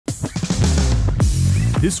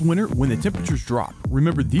This winter, when the temperatures drop,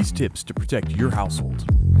 remember these tips to protect your household.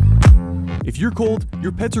 If you're cold,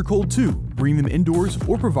 your pets are cold too. Bring them indoors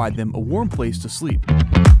or provide them a warm place to sleep.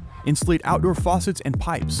 Insulate outdoor faucets and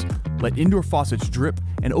pipes. Let indoor faucets drip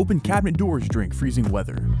and open cabinet doors during freezing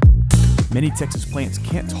weather. Many Texas plants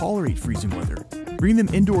can't tolerate freezing weather. Bring them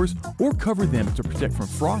indoors or cover them to protect from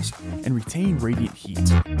frost and retain radiant heat.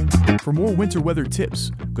 For more winter weather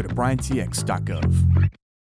tips, go to bryantx.gov.